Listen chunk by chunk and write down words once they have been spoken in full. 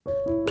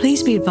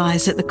Please be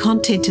advised that the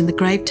content in the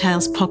Grave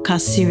Tales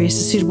podcast series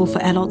is suitable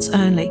for adults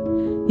only.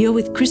 You're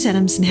with Chris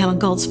Adams and Helen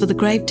Goltz for the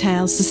Grave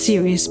Tales, the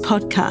Serious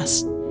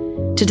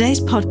podcast. Today's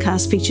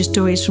podcast features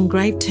stories from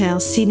Grave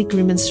Tales Scenic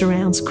Rim and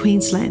Surrounds,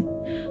 Queensland,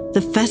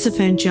 the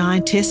Fassifern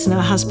giantess and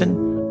her husband,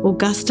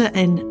 Augusta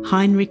and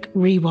Heinrich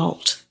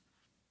Rehwoldt.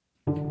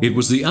 It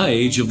was the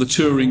age of the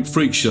touring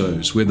freak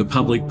shows where the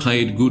public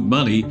paid good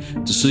money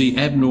to see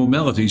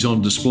abnormalities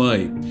on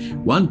display.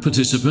 One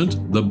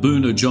participant, the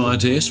Boona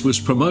giantess, was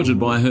promoted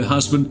by her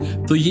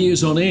husband for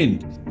years on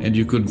end, and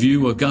you could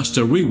view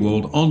Augusta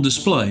Rehwoldt on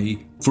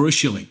display for a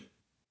shilling.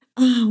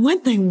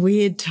 Weren't they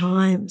weird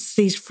times,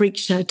 these freak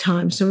show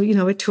times? So,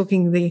 we're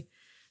talking the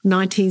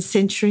 19th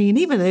century and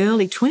even the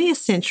early 20th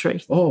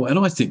century. Oh, and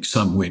I think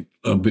some went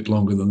a bit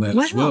longer than that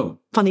as well.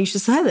 Funny you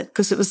should say that,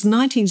 because it was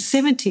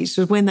 1970s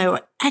was when they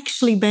were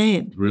actually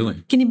banned.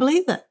 Really? Can you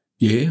believe that?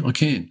 Yeah, I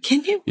can.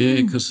 Can you? Yeah,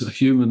 because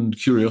human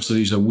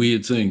curiosity is a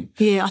weird thing.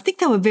 Yeah, I think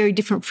they were very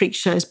different freak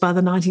shows by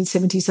the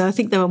 1970s. So I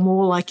think they were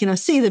more like,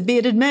 see the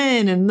bearded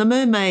man and the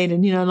mermaid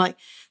and,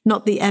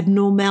 not the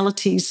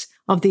abnormalities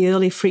of the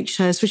early freak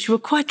shows, which were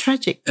quite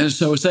tragic. And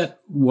so is that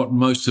what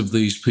most of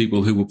these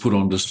people who were put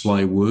on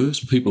display were?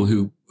 People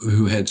who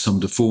had some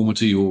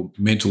deformity or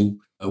mental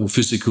or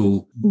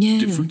physical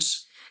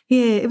difference?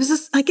 Yeah,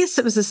 I guess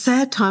it was a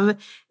sad time,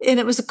 and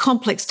it was a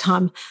complex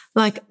time.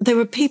 Like, there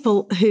were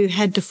people who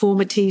had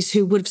deformities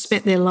who would have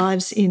spent their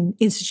lives in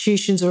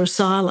institutions or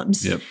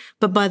asylums,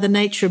 but by the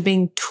nature of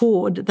being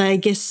toured, they, I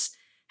guess,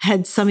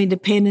 had some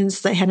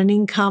independence, they had an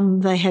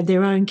income, they had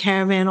their own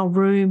caravan or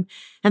room,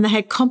 and they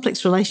had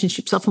complex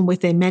relationships often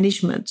with their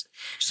management.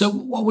 So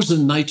what was the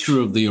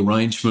nature of the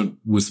arrangement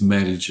with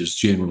managers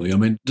generally? I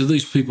mean, do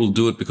these people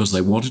do it because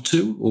they wanted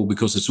to or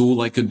because it's all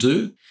they could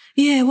do?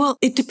 Yeah, well,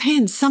 it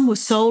depends. Some were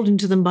sold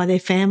into them by their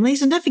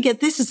families. And don't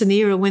forget, this is an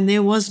era when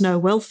there was no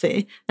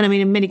welfare. And I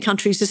mean, in many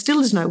countries, there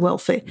still is no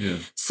welfare. Yeah.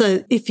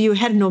 So if you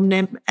had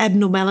an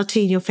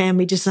abnormality and your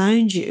family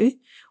disowned you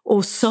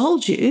or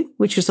sold you,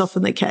 which was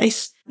often the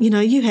case,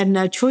 you had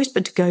no choice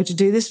but to go to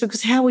do this,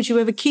 because how would you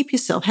ever keep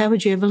yourself? How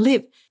would you ever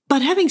live?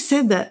 But having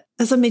said that,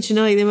 as I mentioned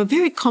earlier, there were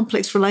very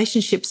complex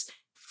relationships.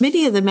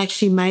 Many of them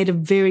actually made a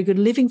very good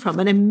living from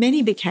it, and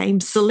many became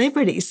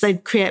celebrities.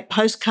 They'd create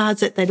postcards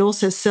that they'd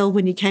also sell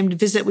when you came to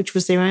visit, which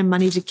was their own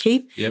money to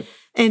keep. Yep.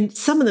 And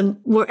some of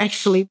them were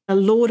actually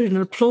lauded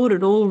and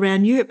applauded all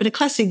around Europe. And a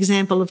classic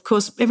example, of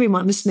course,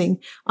 everyone listening,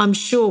 I'm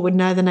sure, would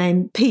know the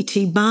name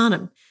P.T.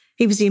 Barnum.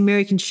 He was the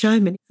American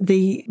showman,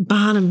 the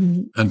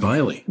Barnum... And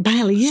Bailey.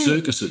 Bailey, yeah.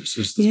 Circuses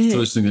is the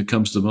first thing that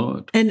comes to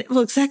mind. And, well,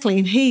 exactly.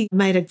 And he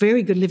made a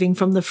very good living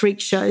from the freak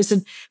shows.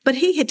 But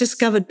he had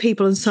discovered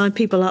people and signed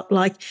people up,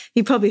 like,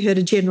 you probably heard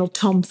of General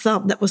Tom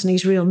Thumb. That wasn't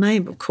his real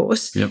name, of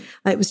course. Yep.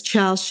 It was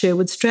Charles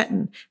Sherwood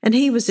Stratton. And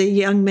he was a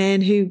young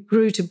man who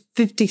grew to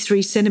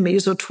 53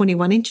 centimetres or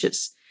 21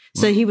 inches.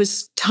 So he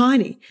was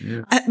tiny.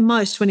 Yeah. At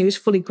most, when he was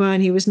fully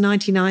grown, he was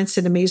 99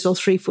 centimetres or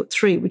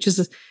 3'3", which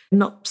is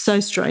not so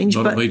strange.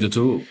 Not a metre at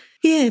all.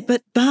 Yeah,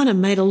 but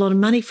Barnum made a lot of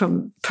money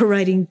from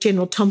parading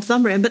General Tom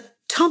Thumb around. But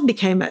Tom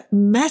became a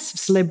massive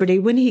celebrity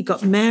when he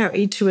got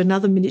married to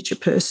another miniature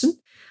person.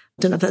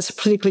 I don't know if that's a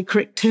politically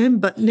correct term,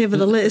 but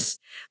nevertheless,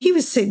 he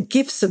was sent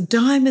gifts of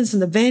diamonds,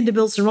 and the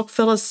Vanderbilts and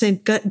Rockefellers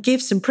sent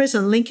gifts, and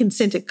President Lincoln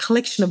sent a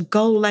collection of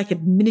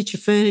gold-lacquered miniature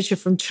furniture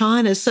from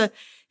China. So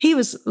he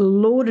was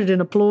lauded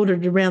and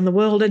applauded around the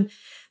world. And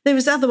there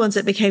was other ones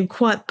that became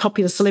quite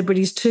popular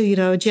celebrities too.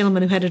 A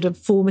gentleman who had a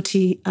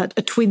deformity,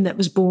 a twin that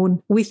was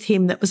born with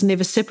him that was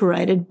never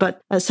separated.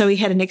 But so he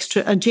had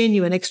a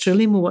genuine extra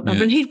limb or whatnot.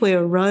 Yeah. And he'd wear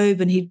a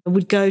robe and he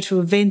would go to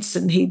events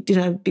and he'd,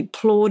 be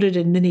applauded,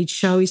 and then he'd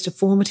show his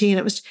deformity. And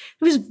it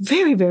was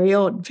very, very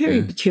odd,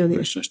 very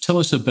peculiar. Tell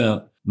us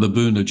about the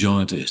Boona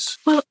giantess.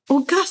 Well,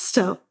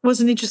 Augusta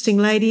was an interesting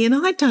lady, and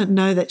I don't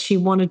know that she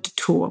wanted to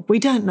tour. We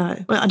don't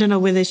know. I don't know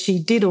whether she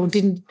did or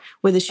didn't,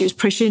 whether she was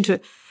pressured into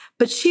it.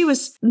 But she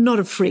was not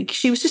a freak.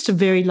 She was just a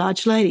very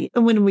large lady.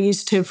 And when we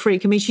used the term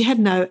freak, I mean, she had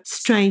no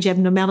strange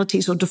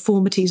abnormalities or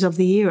deformities of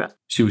the era.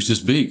 She was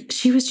just big.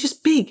 She was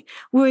just big.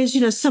 Whereas,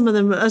 some of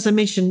them, as I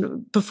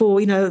mentioned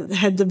before,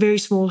 had the very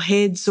small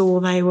heads,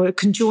 or they were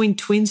conjoined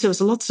twins. There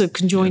was lots of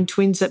conjoined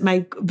twins that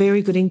made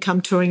very good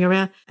income touring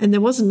around. And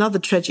there was another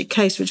tragic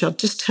case, which I'll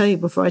just tell you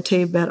before I tell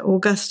you about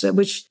Augusta,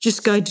 which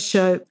just goes to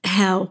show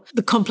how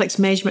the complex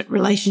management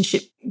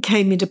relationship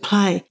came into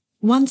play.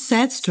 One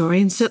sad story,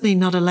 and certainly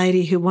not a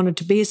lady who wanted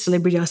to be a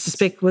celebrity, I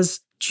suspect, was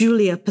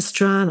Julia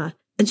Pastrana.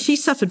 And she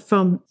suffered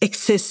from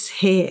excess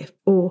hair,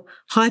 or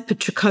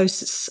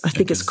hypertrichosis, I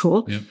think it's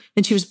called. Yep.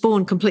 And she was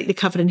born completely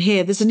covered in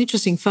hair. There's an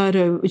interesting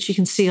photo which you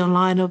can see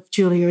online of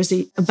Julia as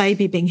a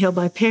baby being held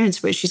by her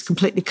parents, where she's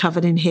completely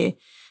covered in hair.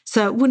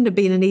 So it wouldn't have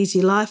been an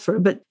easy life for her,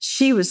 but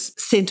she was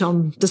sent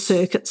on the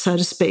circuit, so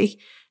to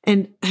speak.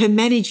 And her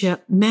manager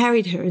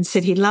married her and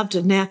said he loved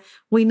her. Now,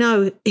 we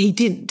know he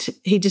didn't.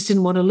 He just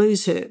didn't want to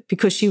lose her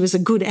because she was a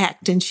good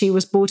act and she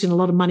was brought in a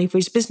lot of money for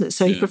his business.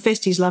 So he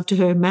professed his love to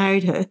her and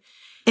married her.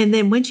 And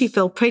then when she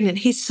fell pregnant,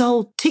 he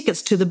sold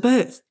tickets to the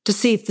birth to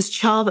see if this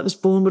child that was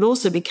born would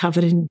also be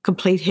covered in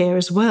complete hair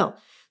as well.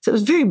 So it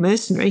was very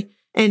mercenary.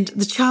 And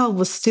the child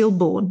was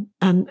stillborn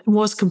and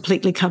was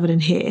completely covered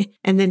in hair.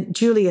 And then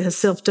Julia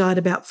herself died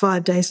about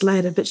 5 days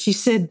later. But she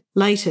said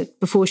later,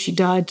 before she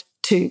died,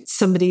 to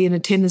somebody in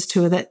attendance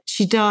to her, that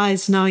she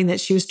dies knowing that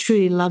she was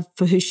truly loved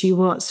for who she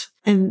was.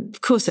 And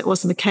of course that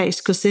wasn't the case,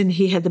 because then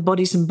he had the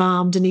bodies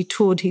embalmed and he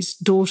toured his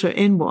daughter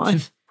and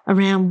wife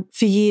around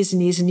for years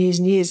and years and years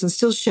and years and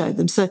still showed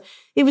them. So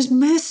it was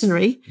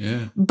mercenary,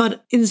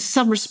 but in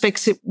some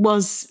respects it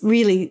was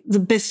really the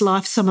best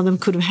life some of them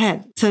could have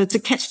had. So it's a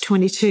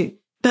catch-22.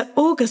 But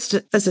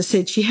Augusta, as I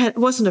said,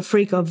 wasn't a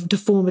freak of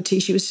deformity.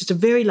 She was just a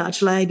very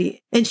large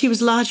lady, and she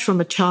was large from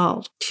a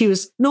child. She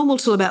was normal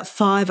till about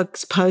 5,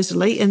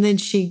 supposedly, and then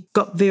she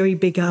got very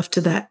big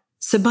after that.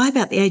 So by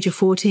about the age of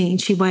 14,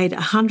 she weighed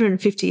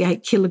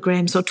 158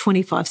 kilograms or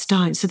 25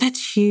 stones. So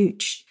that's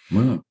huge.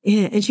 Wow.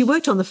 Yeah, and she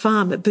worked on the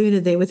farm at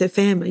Boonah there with her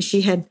family.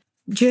 She had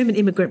German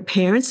immigrant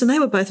parents, and they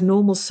were both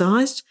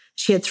normal-sized.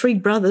 She had 3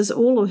 brothers,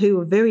 all who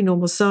were very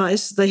normal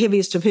size, the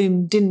heaviest of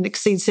whom didn't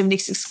exceed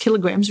 76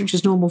 kilograms, which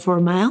is normal for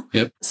a male.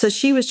 Yep. So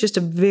she was just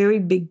a very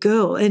big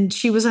girl, and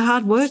she was a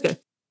hard worker.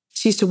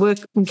 She used to work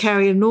and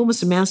carry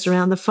enormous amounts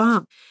around the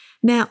farm.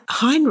 Now,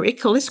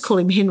 Heinrich, or let's call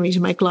him Henry to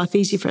make life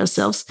easy for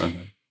ourselves,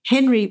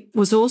 Henry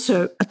was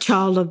also a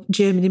child of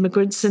German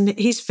immigrants, and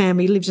his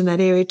family lived in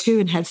that area too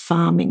and had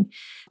farming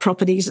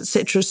properties,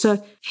 etc.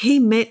 So he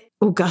met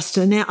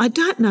Augusta. Now, I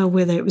don't know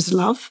whether it was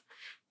love,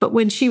 but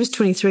when she was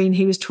 23 and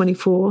he was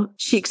 24,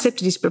 she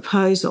accepted his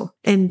proposal.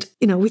 And,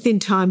 within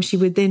time, she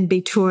would then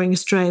be touring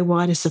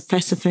Australia-wide as a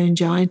Fassifern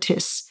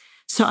giantess.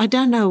 So I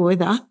don't know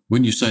whether...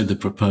 When you say the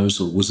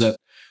proposal, was that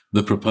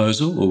the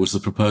proposal or was the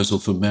proposal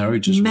for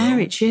marriage as well?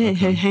 Marriage, yeah,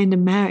 her hand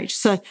in marriage.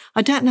 So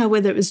I don't know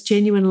whether it was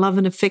genuine love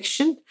and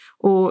affection,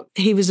 or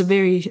he was a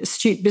very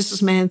astute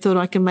businessman, thought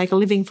I can make a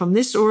living from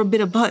this, or a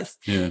bit of both.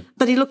 Yeah.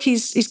 But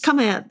he's come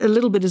out a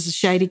little bit as a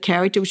shady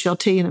character, which I'll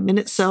tell you in a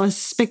minute. So I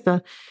suspect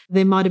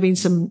there might have been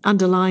some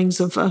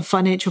underlyings of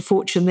financial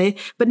fortune there.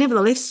 But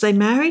nevertheless, they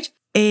married,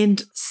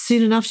 and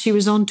soon enough she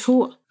was on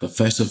tour. The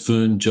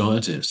Fassifern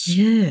giantess.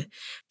 Yeah.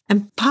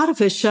 And part of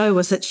her show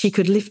was that she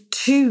could lift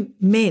 2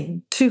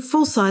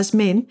 full-size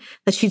men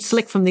that she'd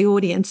select from the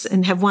audience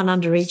and have one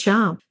under each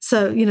arm.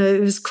 So, it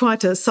was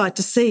quite a sight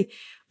to see.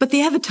 But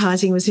the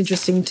advertising was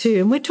interesting too.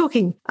 And we're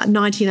talking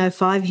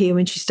 1905 here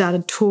when she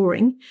started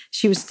touring.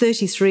 She was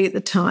 33 at the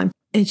time,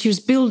 and she was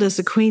billed as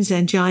a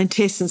Queensland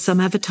giantess in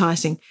some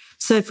advertising.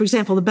 So, for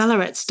example, the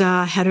Ballarat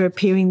Star had her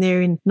appearing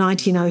there in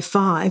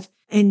 1905,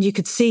 and you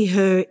could see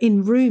her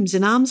in rooms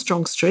in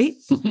Armstrong Street.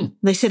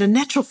 They said a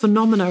natural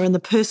phenomena in the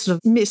person of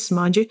Miss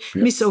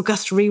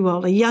Augusta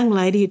Rewald, a young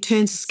lady who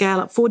turns the scale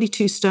at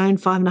 42 stone,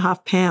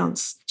 5.5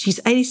 pounds. She's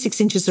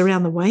 86 inches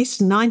around the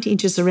waist, 90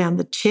 inches around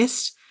the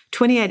chest,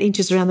 28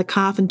 inches around the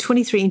calf and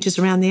 23 inches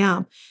around the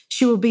arm.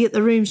 She will be at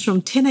the rooms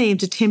from 10 a.m.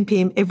 to 10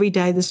 p.m. every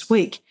day this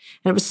week.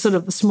 And it was sort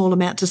of a small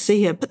amount to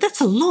see her. But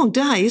that's a long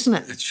day, isn't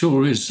it? It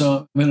sure is.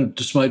 So it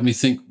just made me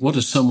think, what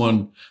is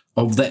someone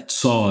of that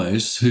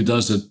size who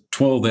does a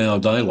 12-hour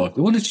day like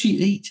that? What did she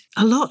eat?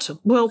 A lot.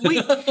 Well,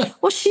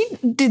 she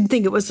didn't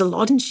think it was a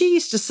lot. And she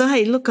used to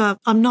say, look,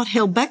 I'm not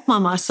held back by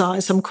my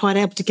size. I'm quite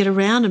able to get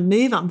around and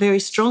move. I'm very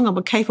strong. I'm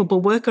a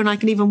capable worker and I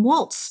can even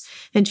waltz.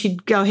 And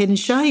she'd go ahead and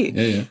show you.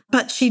 Yeah.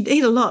 But she'd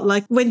eat a lot.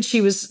 Like when she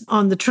was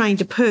on the train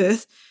to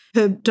Perth,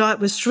 her diet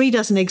was 3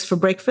 dozen eggs for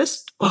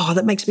breakfast. Oh,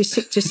 that makes me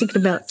sick just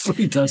thinking about it.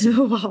 3 dozen?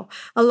 Oh,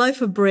 a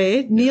loaf of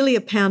bread, nearly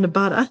a pound of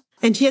butter.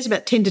 And she has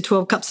about 10 to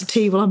 12 cups of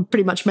tea. Well, I'm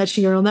pretty much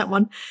matching her on that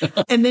one.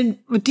 And then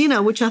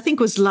dinner, which I think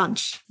was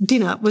lunch,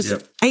 was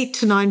 8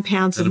 to 9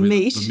 pounds of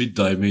meat. The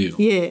midday meal.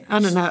 Yeah, I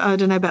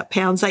don't know about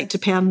pounds, 8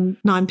 to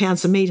 9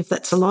 pounds of meat, if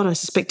that's a lot, I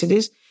suspect it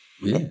is.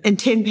 Yeah. And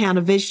 10 pound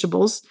of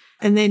vegetables.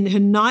 And then her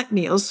night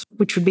meals,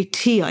 which would be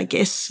tea, I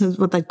guess,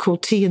 what they'd call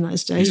tea in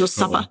those days, or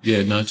supper.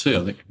 Yeah, no, tea,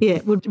 I think.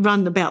 Yeah, would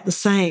run about the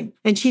same.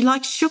 And she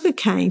liked sugar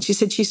cane. She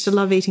said she used to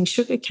love eating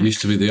sugar cane. Used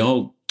to be the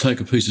old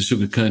take a piece of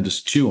sugar cane to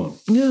stew on.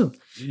 Yeah.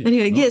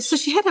 Anyway, nice. So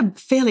she had a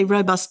fairly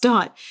robust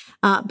diet.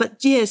 But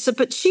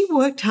she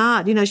worked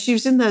hard. She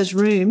was in those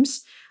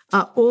rooms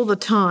all the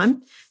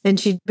time. And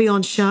she'd be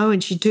on show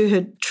and she'd do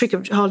her trick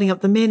of holding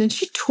up the men. And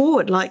she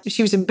toured. Like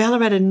she was in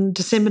Ballarat in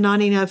December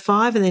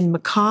 1905 and then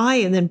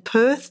Mackay and then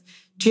Perth,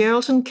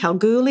 Geraldton,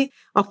 Kalgoorlie.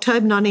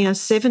 October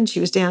 1907, she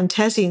was down in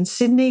Tassie and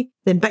Sydney.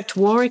 Then back to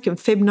Warwick in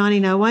Feb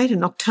 1908.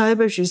 In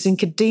October, she was in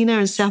Kadina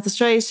in South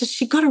Australia. So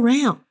she got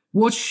around.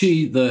 Was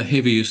she the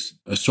heaviest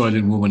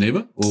Australian woman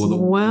ever or the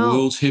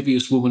world's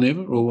heaviest woman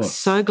ever or what?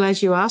 So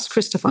glad you asked,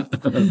 Christopher,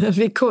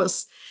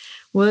 because...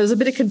 Well, there's a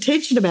bit of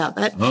contention about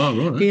that.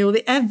 Oh, right.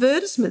 The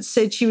advertisement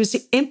said she was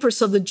the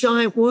empress of the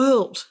giant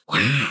world.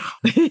 Wow.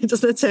 Does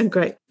that sound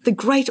great? The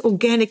great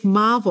organic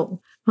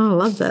marvel. Oh, I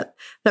love that.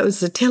 That was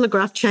the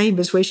Telegraph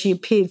Chambers where she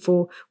appeared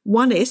for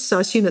 1S, so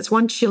I assume that's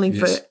 1 shilling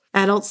for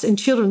adults, and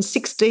children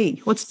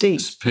 6D. What's D?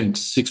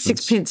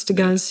 Sixpence to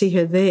go and see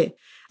her there.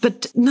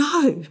 But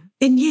no,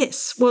 and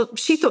yes, well,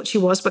 she thought she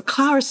was, but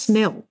Clara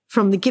Snell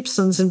from the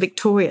Gibsons in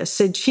Victoria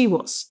said she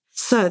was.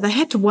 So they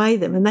had to weigh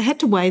them, and they had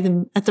to weigh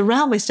them at the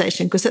railway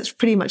station because that's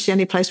pretty much the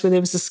only place where there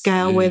was a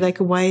scale where they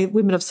could weigh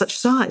women of such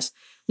size.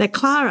 Now,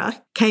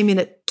 Clara came in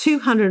at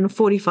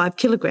 245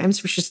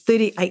 kilograms, which is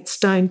 38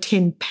 stone,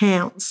 10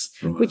 pounds,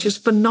 which is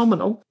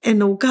phenomenal.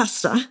 And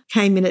Augusta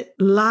came in at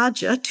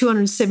larger,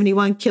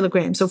 271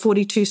 kilograms or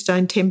 42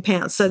 stone, 10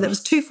 pounds. So that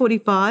was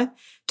 245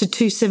 to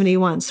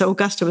 271. So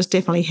Augusta was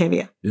definitely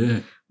heavier.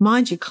 Yeah.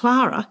 Mind you,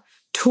 Clara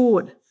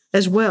toured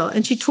as well.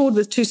 And she toured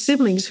with two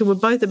siblings who were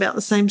both about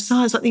the same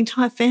size. Like the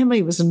entire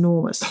family was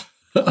enormous.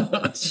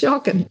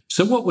 Shocking.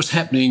 So what was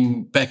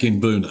happening back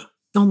in Boonah?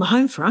 On the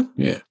home front?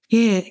 Yeah.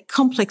 Yeah,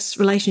 complex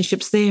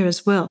relationships there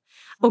as well.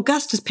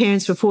 Augusta's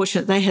parents were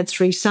fortunate they had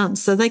 3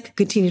 sons, so they could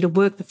continue to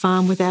work the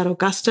farm without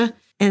Augusta,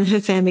 and her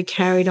family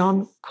carried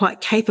on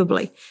quite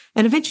capably.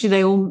 And eventually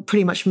they all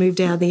pretty much moved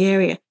out of the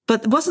area.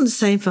 But it wasn't the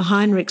same for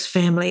Heinrich's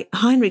family.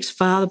 Heinrich's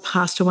father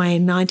passed away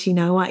in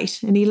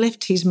 1908, and he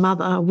left his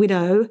mother, a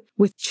widow,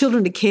 with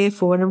children to care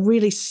for and a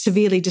really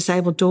severely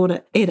disabled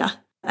daughter,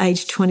 Edda,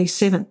 aged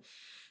 27.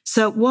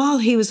 So while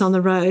he was on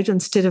the road,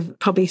 instead of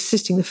probably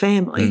assisting the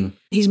family,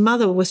 his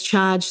mother was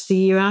charged the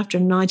year after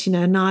in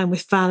 1909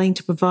 with failing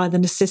to provide the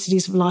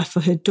necessities of life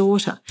for her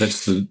daughter.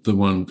 That's the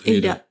one.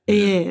 Edda.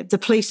 Yeah. The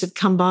police had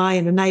come by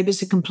and the neighbours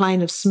had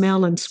complained of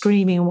smell and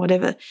screaming and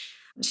whatever.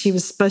 She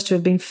was supposed to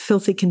have been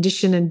filthy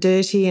condition and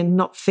dirty and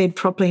not fed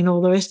properly and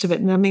all the rest of it.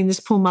 And I mean,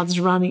 this poor mother's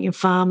running a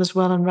farm as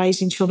well and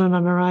raising children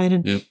on her own.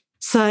 And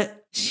so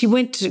she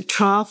went to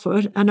trial for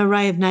it. An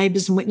array of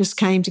neighbours and witnesses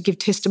came to give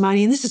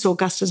testimony. And this is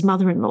Augusta's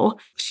mother-in-law.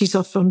 She's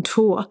off on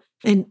tour.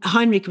 And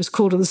Heinrich was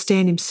called to the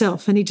stand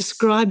himself. And he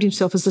described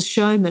himself as a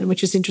showman,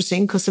 which is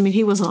interesting because, I mean,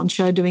 he wasn't on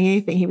show doing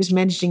anything. He was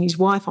managing his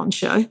wife on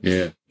show.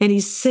 Yeah. And he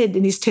said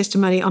in his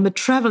testimony, I'm a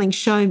travelling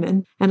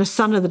showman and a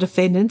son of the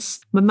defendants.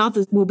 My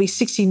mother will be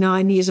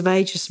 69 years of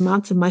age this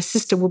month and my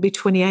sister will be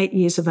 28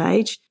 years of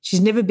age.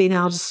 She's never been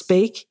able to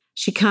speak.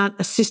 She can't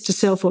assist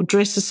herself or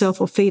dress herself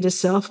or feed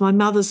herself. My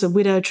mother's a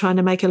widow trying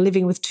to make a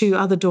living with 2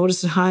 other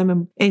daughters at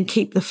home and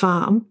keep the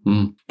farm.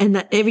 And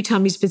that every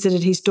time he's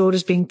visited, his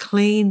daughter's been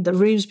cleaned, the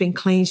room's been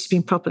cleaned, she's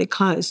been properly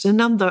closed. A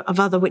number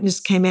of other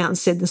witnesses came out and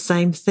said the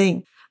same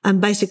thing.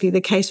 And basically the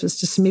case was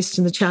dismissed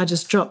and the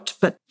charges dropped.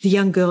 But the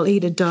young girl,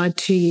 Eda, died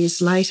 2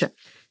 years later.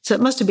 So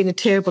it must have been a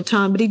terrible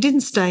time, but he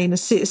didn't stay and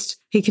assist.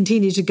 He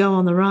continued to go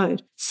on the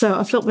road. So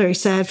I felt very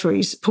sad for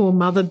his poor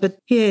mother, but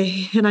yeah,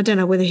 and I don't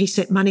know whether he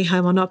sent money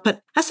home or not.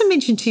 But as I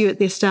mentioned to you at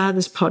the start of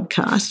this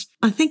podcast,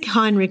 I think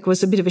Heinrich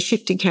was a bit of a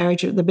shifty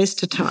character at the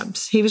best of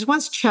times. He was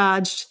once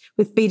charged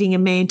with beating a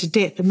man to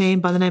death, a man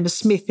by the name of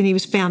Smith, and he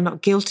was found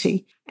not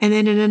guilty. And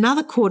then in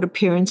another court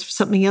appearance for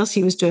something else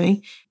he was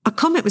doing, a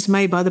comment was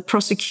made by the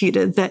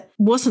prosecutor that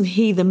wasn't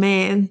he the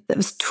man that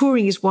was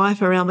touring his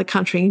wife around the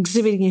country and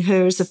exhibiting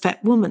her as a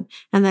fat woman,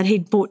 and that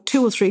he'd bought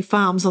 2 or 3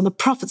 farms on the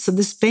profits of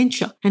this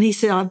venture. And he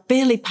said, I've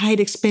barely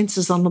paid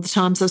expenses on the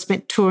times I've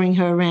spent touring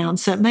her around.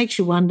 So it makes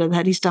you wonder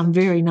that he's done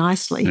very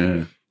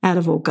nicely out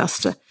of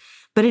Augusta.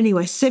 But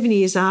anyway, 7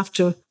 years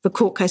after the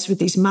court case with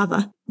his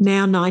mother,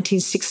 now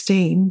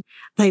 1916,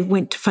 they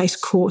went to face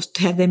court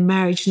to have their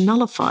marriage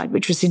nullified,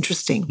 which was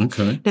interesting.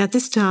 Okay. Now, at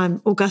this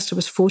time, Augusta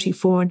was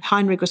 44 and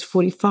Heinrich was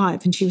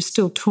 45, and she was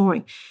still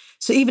touring.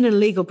 So even in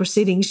legal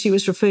proceedings, she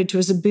was referred to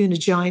as a Boonah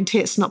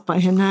giantess, not by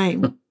her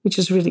name, which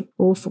is really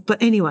awful.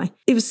 But anyway,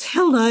 it was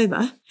held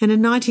over, and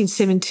in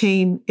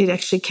 1917, it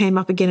actually came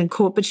up again in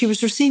court, but she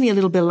was receiving a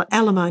little bit of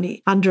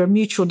alimony under a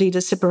mutual deed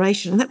of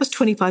separation, and that was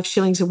 25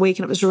 shillings a week,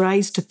 and it was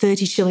raised to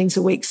 30 shillings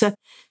a week. So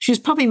she was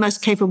probably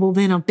most capable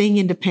then of being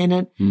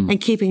independent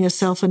and keeping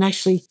herself and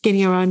actually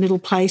getting her own little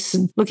place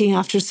and looking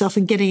after herself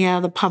and getting out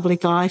of the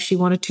public eye if she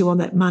wanted to on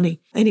that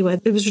money. Anyway,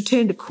 it was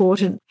returned to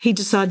court, and he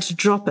decided to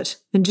drop it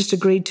and just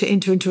agreed to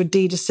enter into a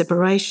deed of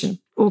separation.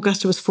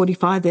 Augusta was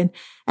 45 then.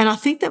 And I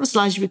think that was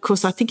largely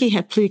because I think he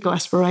had political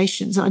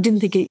aspirations. I didn't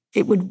think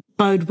it would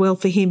bode well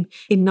for him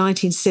in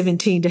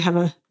 1917 to have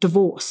a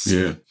divorce.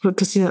 Yeah.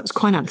 Because, it was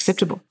quite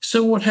unacceptable.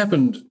 So what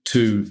happened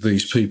to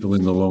these people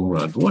in the long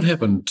run? What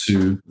happened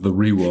to the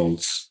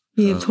Rewalds?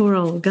 Yeah, poor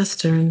old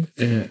Augusta.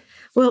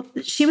 Well,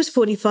 she was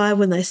 45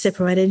 when they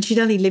separated, and she'd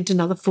only lived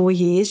another 4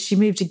 years. She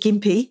moved to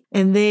Gympie,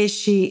 and there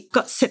she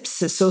got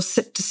sepsis or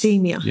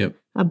septicemia,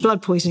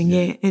 blood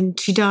poisoning, and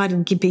she died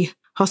in Gympie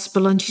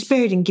Hospital, and she's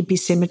buried in Gympie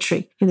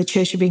Cemetery in the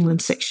Church of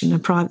England section, a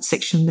private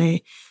section there.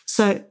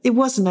 So it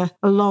wasn't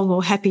a long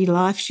or happy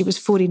life. She was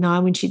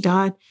 49 when she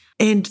died.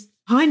 And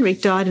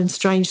Heinrich died in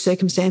strange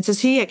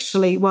circumstances. He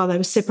actually, while they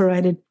were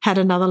separated, had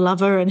another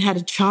lover and had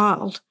a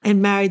child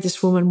and married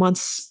this woman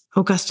once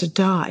Augusta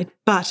died.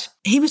 But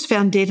he was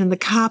found dead in the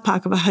car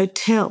park of a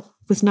hotel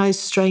with no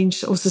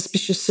strange or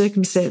suspicious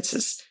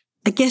circumstances.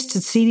 A guest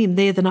had seen him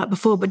there the night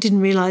before but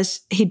didn't realise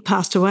he'd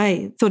passed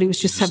away, thought he was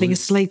just having a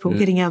sleep or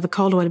getting out of the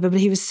cold or whatever, but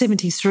he was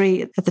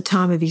 73 at the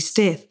time of his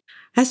death.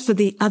 As for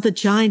the other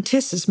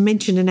giantesses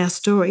mentioned in our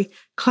story,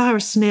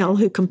 Clara Snell,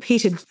 who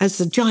competed as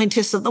the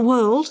giantess of the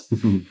world,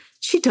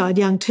 she died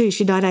young too.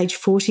 She died aged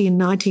 40 in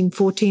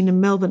 1914 in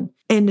Melbourne.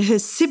 And her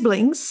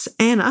siblings,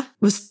 Anna,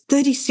 was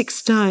 36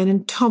 stone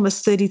and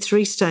Thomas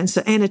 33 stone.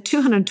 So Anna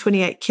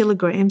 228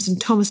 kilograms and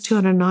Thomas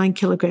 209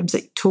 kilograms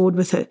that toured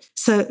with her.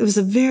 So it was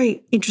a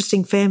very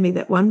interesting family,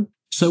 that one.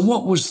 So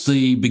what was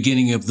the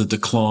beginning of the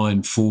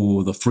decline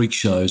for the freak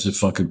shows,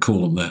 if I could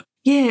call them that?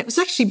 Yeah, it was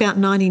actually about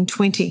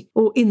 1920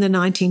 or in the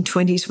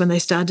 1920s when they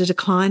started to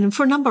decline. And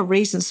for a number of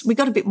reasons, we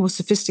got a bit more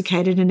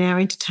sophisticated in our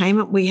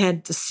entertainment. We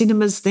had the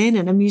cinemas then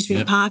and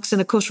amusement parks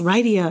and, of course,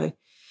 radio.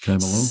 Came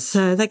along.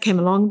 So that came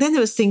along. Then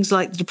there was things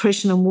like the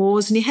Depression and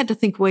wars, and you had to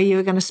think where you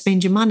were going to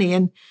spend your money.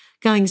 And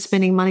going and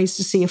spending money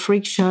to see a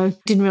freak show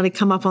didn't really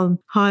come up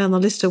high on the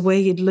list of where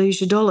you'd lose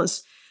your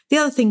dollars. The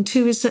other thing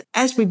too is that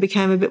as we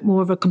became a bit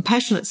more of a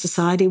compassionate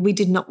society, we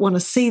did not want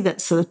to see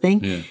that sort of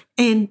thing. Yeah.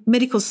 And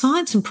medical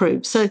science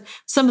improved. So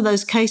some of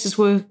those cases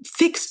were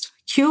fixed,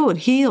 cured,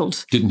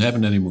 healed. Didn't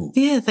happen anymore.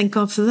 Yeah, thank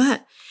God for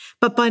that.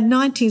 But by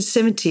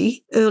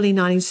 1970, early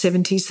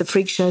 1970s, the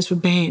freak shows were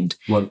banned.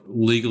 What,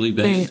 legally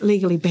banned?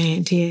 Legally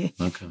banned, yeah.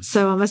 Okay.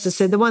 So as I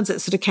said, the ones that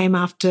sort of came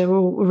after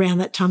or around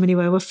that time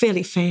anyway were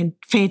fairly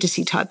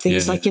fantasy type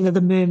things, like, the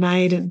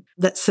mermaid and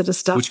that sort of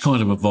stuff. Which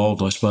kind of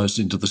evolved, I suppose,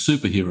 into the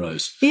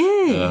superheroes.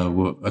 Yeah.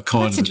 Were a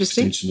kind of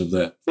extension of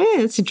that. Yeah,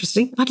 that's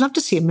interesting. I'd love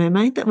to see a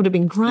mermaid. That would have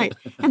been great.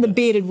 And the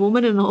bearded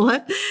woman and all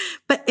that.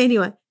 But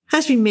anyway,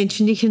 as we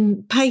mentioned, you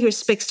can pay your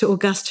respects to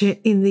Augusta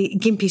in the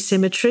Gympie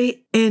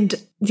Cemetery, and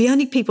the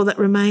only people that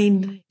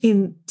remain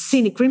in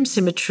Scenic Rim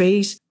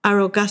cemeteries are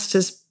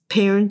Augusta's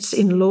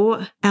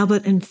parents-in-law,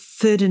 Albert and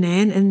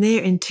Ferdinand, and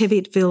they're in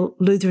Teviotville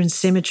Lutheran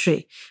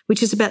Cemetery,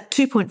 which is about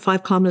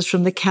 2.5 kilometres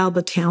from the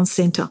Calba town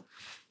centre.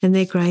 And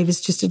their grave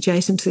is just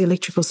adjacent to the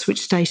electrical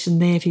switch station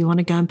there if you want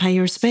to go and pay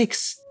your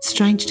respects.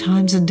 Strange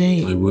times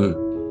indeed. They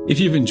were. If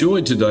you've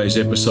enjoyed today's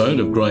episode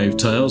of Grave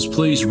Tales,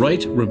 please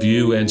rate,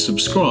 review and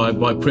subscribe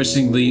by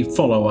pressing the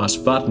Follow Us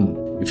button.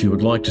 If you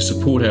would like to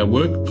support our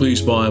work,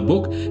 please buy a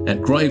book at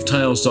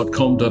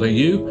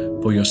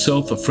gravetales.com.au for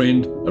yourself, a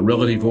friend, a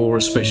relative or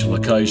a special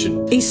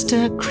occasion.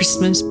 Easter,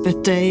 Christmas,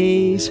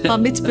 birthdays, bar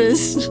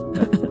mitzvahs.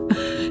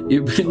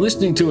 You've been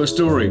listening to a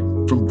story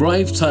from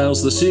Grave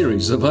Tales, the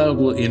series,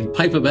 available in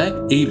paperback,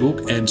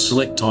 ebook and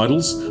select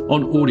titles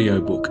on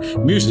audiobook.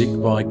 Music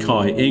by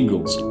Kai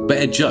Engels.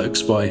 Bad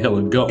jokes by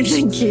Helen Goss.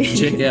 Thank you.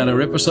 Check out our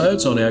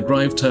episodes on our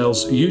Grave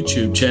Tales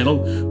YouTube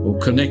channel or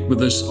connect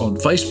with us on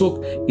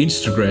Facebook,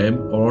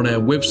 Instagram or on our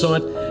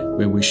website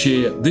where we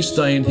share this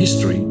day in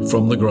history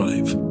from the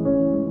grave.